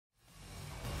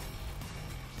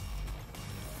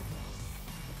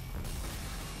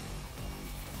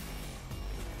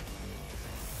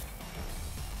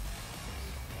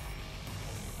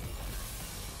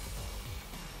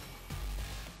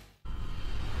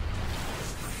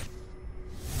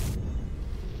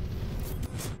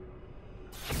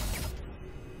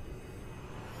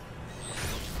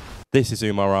This is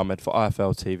UMAR AHMED for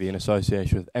IFL TV in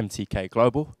association with MTK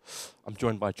Global. I'm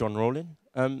joined by John Rawling.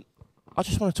 I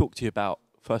just want to talk to you about,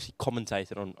 firstly,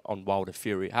 commentating on Wilder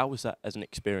Fury. How was that as an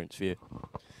experience for you?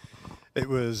 It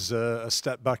was a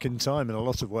step back in time in a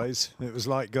lot of ways. It was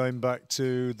like going back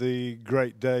to the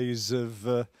great days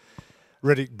of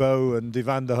Riddick Bowe and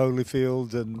Evander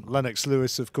Holyfield and Lennox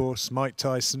Lewis, of course, Mike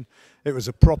Tyson. It was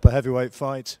a proper heavyweight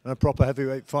fight, and a proper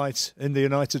heavyweight fight in the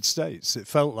United States. It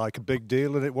felt like a big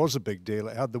deal, and it was a big deal.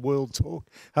 It had the world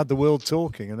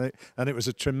talking, and it was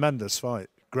a tremendous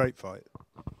fight, great fight.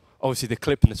 Obviously, the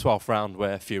clip in the 12th round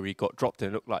where Fury got dropped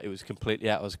and it looked like it was completely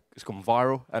out. It's gone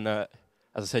viral, and as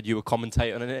I said, you were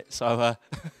commentating on it, so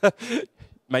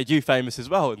made you famous as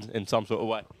well in some sort of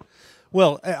way.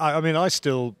 Well, I mean, I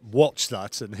still watch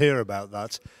that and hear about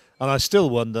that, and I still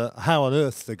wonder how on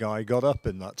earth the guy got up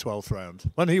in that 12th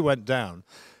round. When he went down,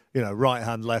 you know, right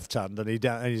hand, left hand, and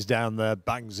he's down there,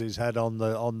 bangs his head on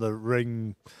the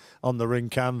ring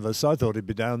canvas. I thought he'd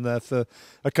be down there for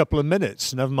a couple of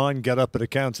minutes. Never mind get up at a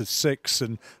count of 6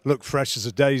 and look fresh as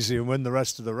a daisy and win the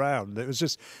rest of the round. It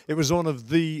was one of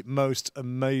the most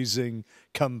amazing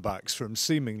comebacks from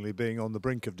seemingly being on the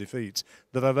brink of defeat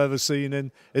that I've ever seen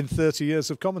in 30 years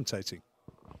of commentating.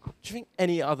 Do you think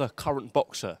any other current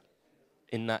boxer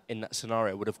in that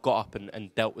scenario would have got up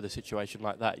and dealt with a situation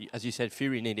like that? As you said,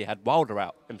 Fury nearly had Wilder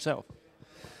out himself.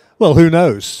 Well, who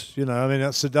knows? You know, I mean,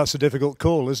 that's a difficult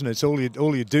call, isn't it? All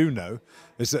you do know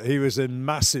is that he was in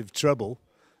massive trouble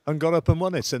and got up and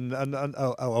won it, and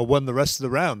won the rest of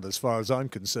the round, as far as I'm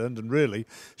concerned, and really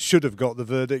should have got the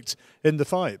verdict in the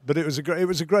fight. But it was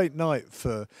a great night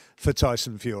for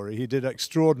Tyson Fury. He did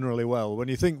extraordinarily well. When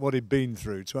you think what he'd been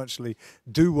through, to actually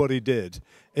do what he did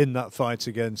in that fight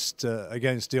against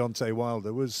Deontay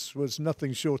Wilder was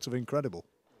nothing short of incredible.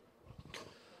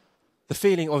 The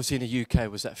feeling, obviously, in the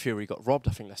UK was that Fury got robbed.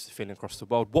 I think that's the feeling across the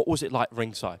world. What was it like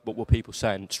ringside? What were people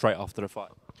saying straight after the fight?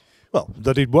 Well,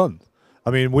 that he'd won. I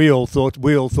mean, we all thought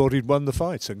he'd won the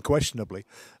fight, unquestionably.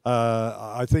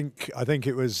 I think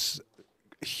it was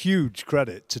huge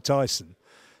credit to Tyson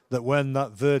that when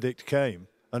that verdict came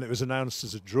and it was announced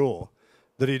as a draw,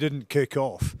 that he didn't kick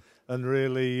off and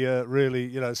really,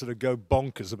 you know, sort of go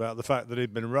bonkers about the fact that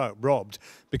he'd been robbed.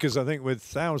 Because I think with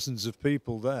thousands of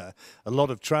people there, a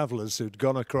lot of travellers who'd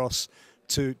gone across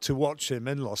to watch him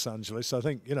in Los Angeles, I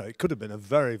think, you know, it could have been a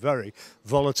very, very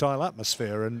volatile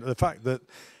atmosphere. And the fact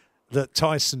that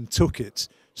Tyson took it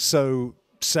so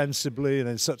sensibly and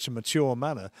in such a mature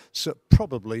manner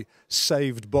probably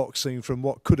saved boxing from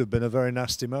what could have been a very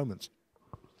nasty moment.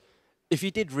 If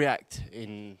you did react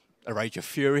in a rage of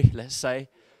fury, let's say,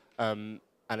 and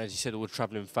as you said, all the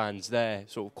travelling fans there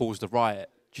sort of caused a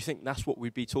riot, do you think that's what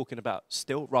we'd be talking about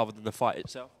still, rather than the fight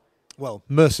itself? Well,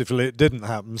 mercifully, it didn't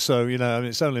happen. So, you know, I mean,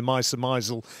 it's only my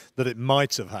surmisal that it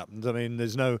might have happened. I mean,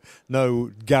 there's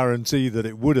no guarantee that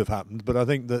it would have happened. But I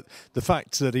think that the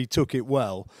fact that he took it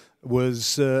well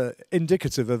was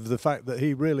indicative of the fact that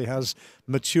he really has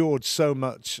matured so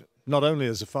much, not only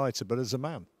as a fighter, but as a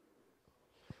man.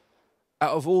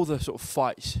 Out of all the sort of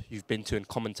fights you've been to and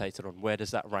commentated on, where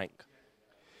does that rank?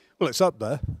 Well, it's up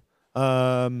there.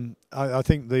 I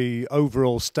think the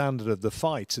overall standard of the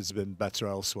fight has been better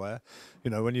elsewhere.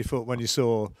 You know, when you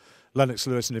saw Lennox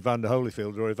Lewis and Evander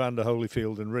Holyfield, or Evander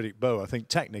Holyfield and Riddick Bowe, I think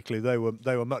technically they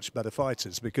were much better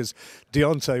fighters, because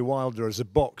Deontay Wilder as a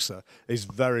boxer is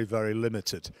very, very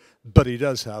limited, but he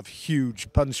does have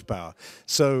huge punch power.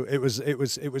 So it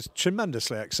was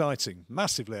tremendously exciting,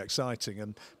 massively exciting,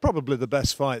 and probably the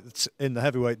best fight in the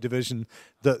heavyweight division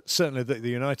that certainly the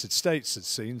United States has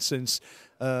seen since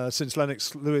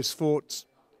Lennox Lewis fought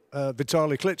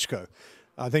Vitaly Klitschko.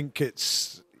 I think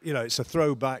it's a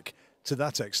throwback to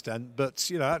that extent, but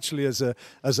you know, actually as a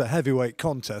heavyweight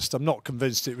contest, I'm not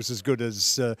convinced it was as good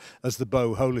as the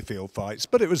Bowe Holyfield fights,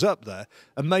 but it was up there.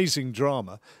 Amazing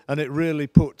drama, and it really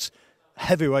put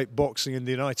heavyweight boxing in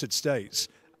the United States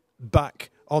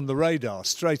back on the radar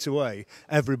straight away.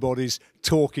 Everybody's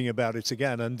talking about it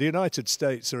again, and the United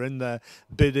States are in there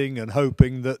bidding and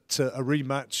hoping that a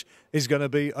rematch is going to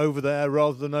be over there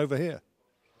rather than over here.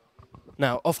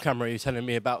 Now, off camera, you're telling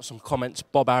me about some comments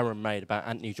Bob Arum made about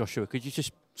Anthony Joshua. Could you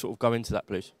just sort of go into that,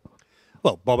 please?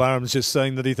 Well, Bob Arum's just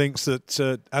saying that he thinks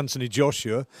that Anthony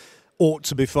Joshua ought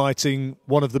to be fighting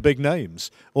one of the big names,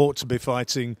 ought to be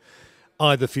fighting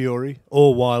either Fury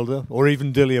or Wilder or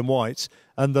even Dillian Whyte,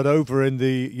 and that over in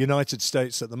the United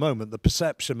States at the moment, the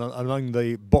perception among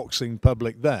the boxing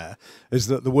public there is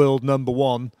that the world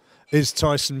 #1 is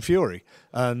Tyson Fury.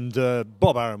 And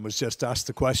Bob Arum was just asked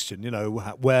the question, you know,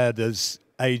 where does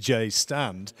AJ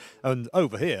stand. And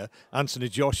over here, Anthony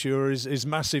Joshua is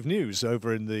massive news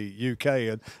over in the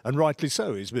UK, and rightly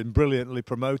so. He's been brilliantly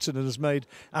promoted and has made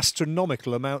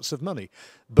astronomical amounts of money.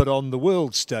 But on the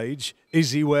world stage,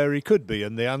 is he where he could be?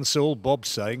 And the answer, all Bob's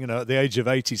saying, at the age of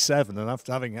 87, and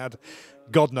after having had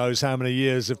God knows how many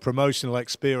years of promotional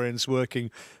experience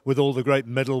working with all the great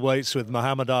middleweights, with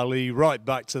Muhammad Ali right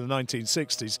back to the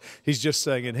 1960s, he's just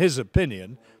saying, in his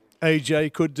opinion,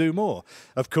 AJ could do more.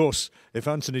 Of course, if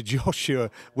Anthony Joshua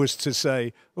was to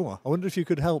say, oh, I wonder if you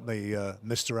could help me,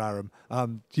 Mr. Aram,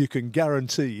 you can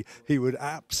guarantee he would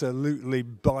absolutely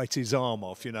bite his arm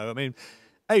off, I mean,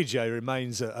 AJ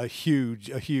remains a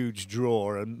huge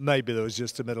draw, and maybe there was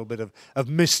just a little bit of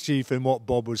mischief in what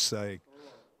Bob was saying.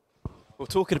 Well,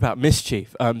 talking about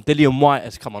mischief, Dillian Whyte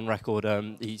has come on record.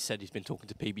 He said he's been talking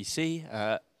to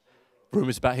BBC.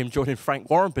 Rumours about him joining Frank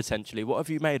Warren potentially. What have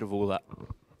you made of all that?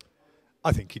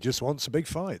 I think he just wants a big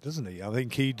fight, doesn't he? I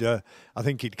think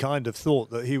he'd kind of thought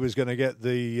that he was going to get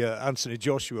the Anthony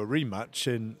Joshua rematch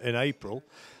in April,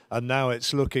 and now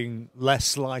it's looking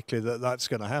less likely that that's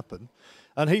going to happen.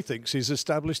 And he thinks he's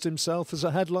established himself as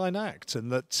a headline act,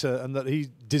 and that he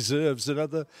deserves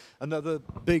another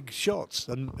big shot.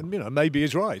 And maybe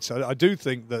he's right. I do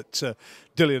think that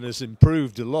Dillian has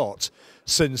improved a lot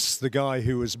since the guy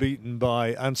who was beaten by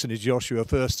Anthony Joshua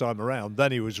first time around.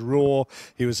 Then he was raw,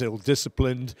 he was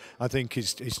ill-disciplined. I think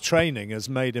his training has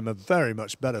made him a very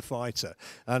much better fighter,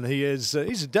 and he's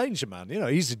a danger man.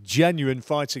 He's a genuine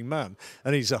fighting man,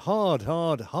 and he's a hard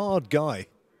guy.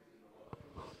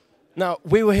 Now,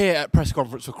 we were here at press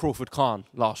conference for Crawford Khan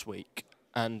last week,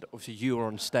 and obviously you were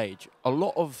on stage. A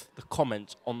lot of the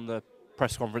comments on the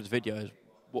press conference videos,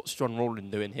 what's John Rawling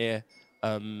doing here?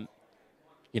 Khan's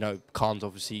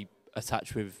obviously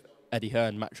attached with Eddie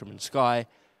Hearn, Matchroom and Sky.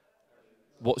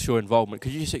 What's your involvement?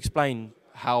 Could you just explain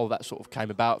how that sort of came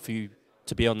about for you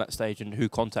to be on that stage, and who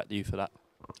contacted you for that?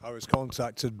 I was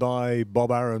contacted by Bob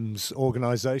Aram's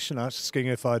organisation asking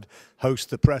if I'd host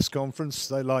the press conference.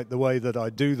 They like the way that I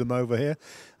do them over here,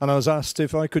 and I was asked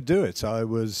if I could do it. I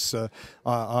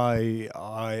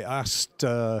asked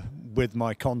with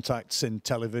my contacts in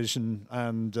television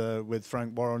and with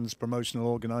Frank Warren's promotional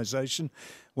organisation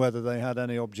whether they had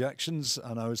any objections,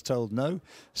 and I was told no.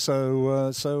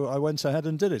 So I went ahead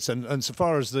and did it. And so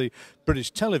far as the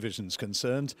British television's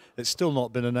concerned, it's still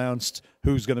not been announced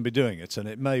who's going to be doing it, and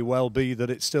it may well be that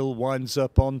it still winds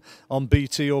up on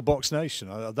BT or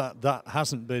BoxNation. That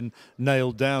hasn't been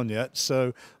nailed down yet.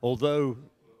 So although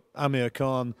Amir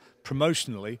Khan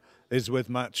promotionally is with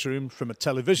Matchroom, from a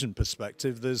television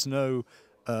perspective, there's no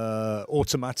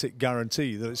automatic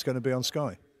guarantee that it's going to be on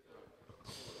Sky.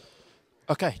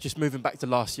 Okay, just moving back to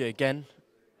last year again,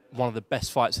 one of the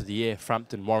best fights of the year,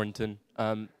 Frampton-Warrington.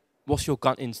 What's your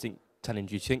gut instinct telling you?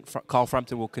 Do you think Carl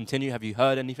Frampton will continue? Have you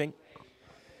heard anything?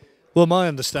 Well, my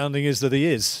understanding is that he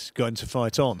is going to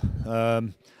fight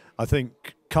on. I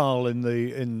think Carl, in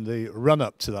the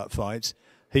run-up to that fight,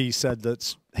 he said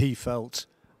that he felt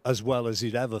as well as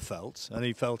he'd ever felt, and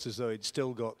he felt as though he'd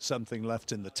still got something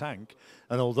left in the tank.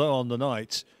 And although on the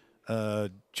night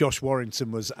Josh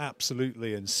Warrington was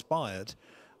absolutely inspired,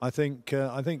 I think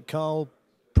Carl,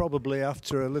 probably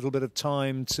after a little bit of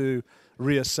time to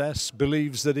reassess,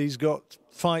 believes that he's got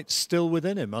fights still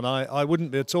within him, and I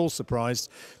wouldn't be at all surprised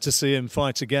to see him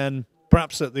fight again,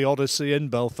 perhaps at the Odyssey in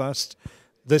Belfast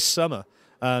this summer.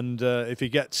 And if he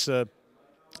gets a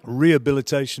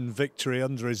rehabilitation victory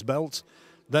under his belt,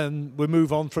 then we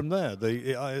move on from there.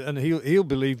 And he'll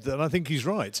believe that, and I think he's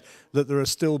right, that there are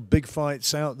still big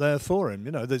fights out there for him.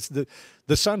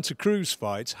 The Santa Cruz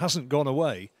fight hasn't gone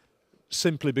away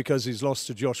simply because he's lost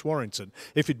to Josh Warrington.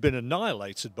 If he'd been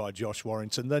annihilated by Josh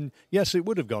Warrington, then yes, it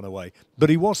would have gone away. But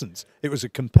he wasn't. It was a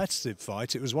competitive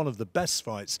fight. It was one of the best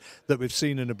fights that we've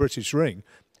seen in a British ring.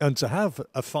 And to have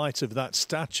a fight of that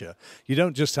stature, you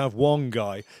don't just have one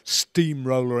guy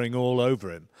steamrolling all over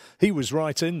him. He was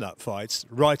right in that fight,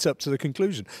 right up to the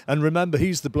conclusion. And remember,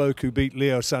 he's the bloke who beat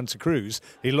Leo Santa Cruz.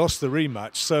 He lost the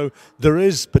rematch. So there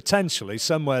is potentially,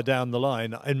 somewhere down the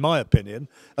line, in my opinion,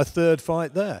 a third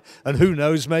fight there. And who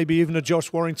knows, maybe even a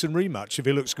Josh Warrington rematch if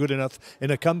he looks good enough in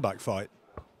a comeback fight.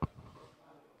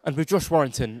 And with Josh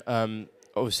Warrington,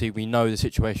 obviously we know the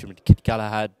situation with Kid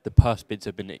Galahad. The purse bids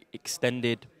have been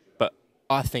extended, but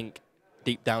I think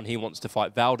deep down he wants to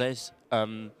fight Valdez.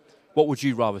 What would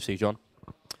you rather see, John?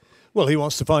 Well, he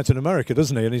wants to fight in America,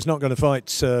 doesn't he? And he's not going to fight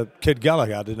Kid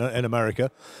Galahad in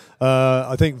America.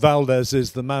 I think Valdez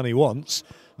is the man he wants.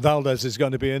 Valdez is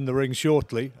going to be in the ring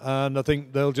shortly, and I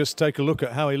think they'll just take a look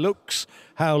at how he looks,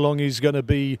 how long he's going to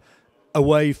be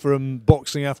away from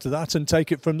boxing after that and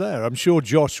take it from there. I'm sure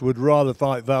Josh would rather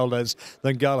fight Valdez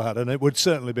than Galahad, and it would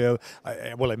certainly be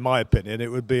well, in my opinion,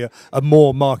 it would be a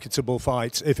more marketable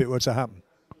fight if it were to happen.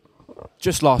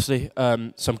 Just lastly,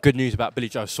 some good news about Billy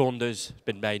Joe Saunders.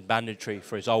 Been made mandatory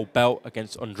for his old belt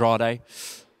against Andrade.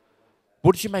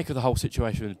 What did you make of the whole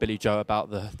situation with Billy Joe about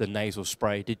the nasal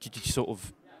spray? Did you sort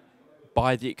of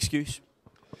buy the excuse?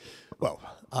 Well,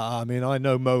 I mean, I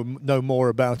know more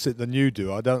about it than you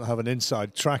do. I don't have an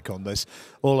inside track on this.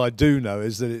 All I do know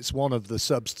is that it's one of the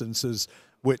substances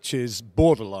which is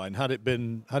borderline. Had he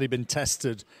been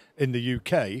tested in the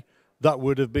UK, that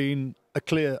would have been a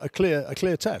clear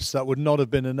test. That would not have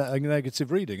been a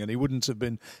negative reading, and he wouldn't have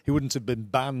been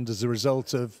banned as a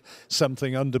result of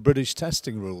something under British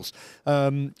testing rules.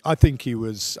 I think he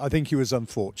was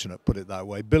unfortunate, put it that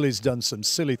way. Billy's done some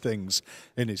silly things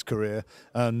in his career,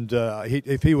 and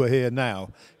if he were here now,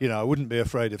 I wouldn't be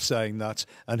afraid of saying that,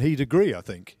 and he'd agree. I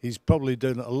think he's probably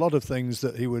done a lot of things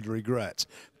that he would regret,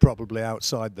 probably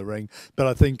outside the ring. But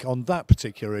I think on that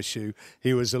particular issue,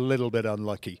 he was a little bit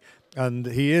unlucky. And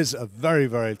he is a very,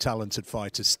 very talented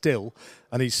fighter still,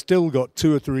 and he's still got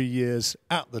 2 or 3 years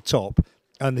at the top,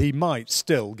 and he might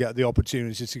still get the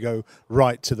opportunity to go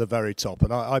right to the very top.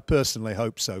 And I personally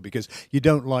hope so, because you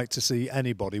don't like to see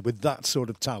anybody with that sort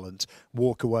of talent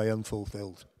walk away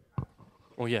unfulfilled.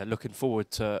 Well, yeah, looking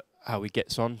forward to how he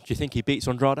gets on. Do you think he beats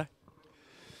Andrade?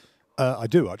 I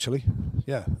do, actually.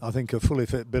 Yeah, I think a fully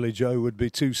fit Billy Joe would be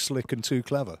too slick and too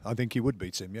clever. I think he would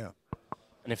beat him, yeah.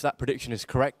 And if that prediction is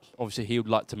correct, obviously he would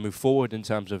like to move forward in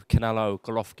terms of Canelo,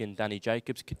 Golovkin, Danny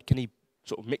Jacobs. Can he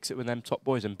sort of mix it with them top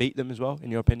boys and beat them as well,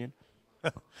 in your opinion?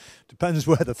 Depends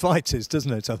where the fight is,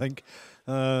 doesn't it? I think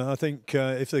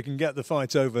if they can get the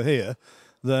fight over here,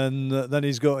 then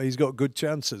he's got good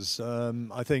chances.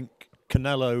 I think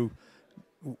Canelo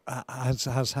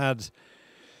has had,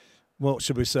 what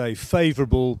should we say,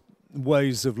 favourable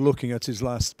ways of looking at his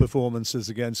last performances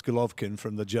against Golovkin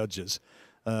from the judges.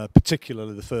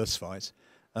 Particularly the first fight,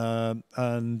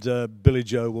 and Billy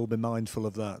Joe will be mindful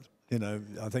of that.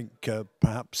 I think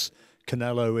perhaps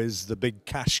Canelo is the big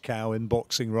cash cow in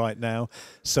boxing right now,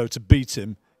 so to beat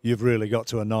him, you've really got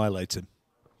to annihilate him.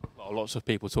 Well, lots of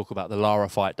people talk about the Lara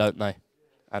fight, don't they?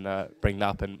 And bring that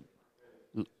up, and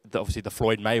obviously the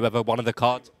Floyd Mayweather, one of the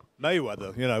cards.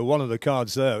 Mayweather, one of the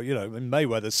cards there, and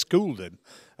Mayweather schooled him,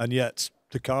 and yet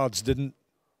the cards didn't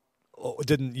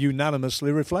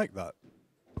unanimously reflect that.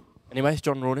 Anyways,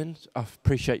 John Rawlings, I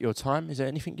appreciate your time. Is there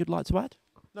anything you'd like to add?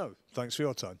 No, thanks for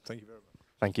your time. Thank you very much.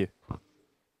 Thank you.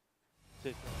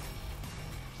 Cheers.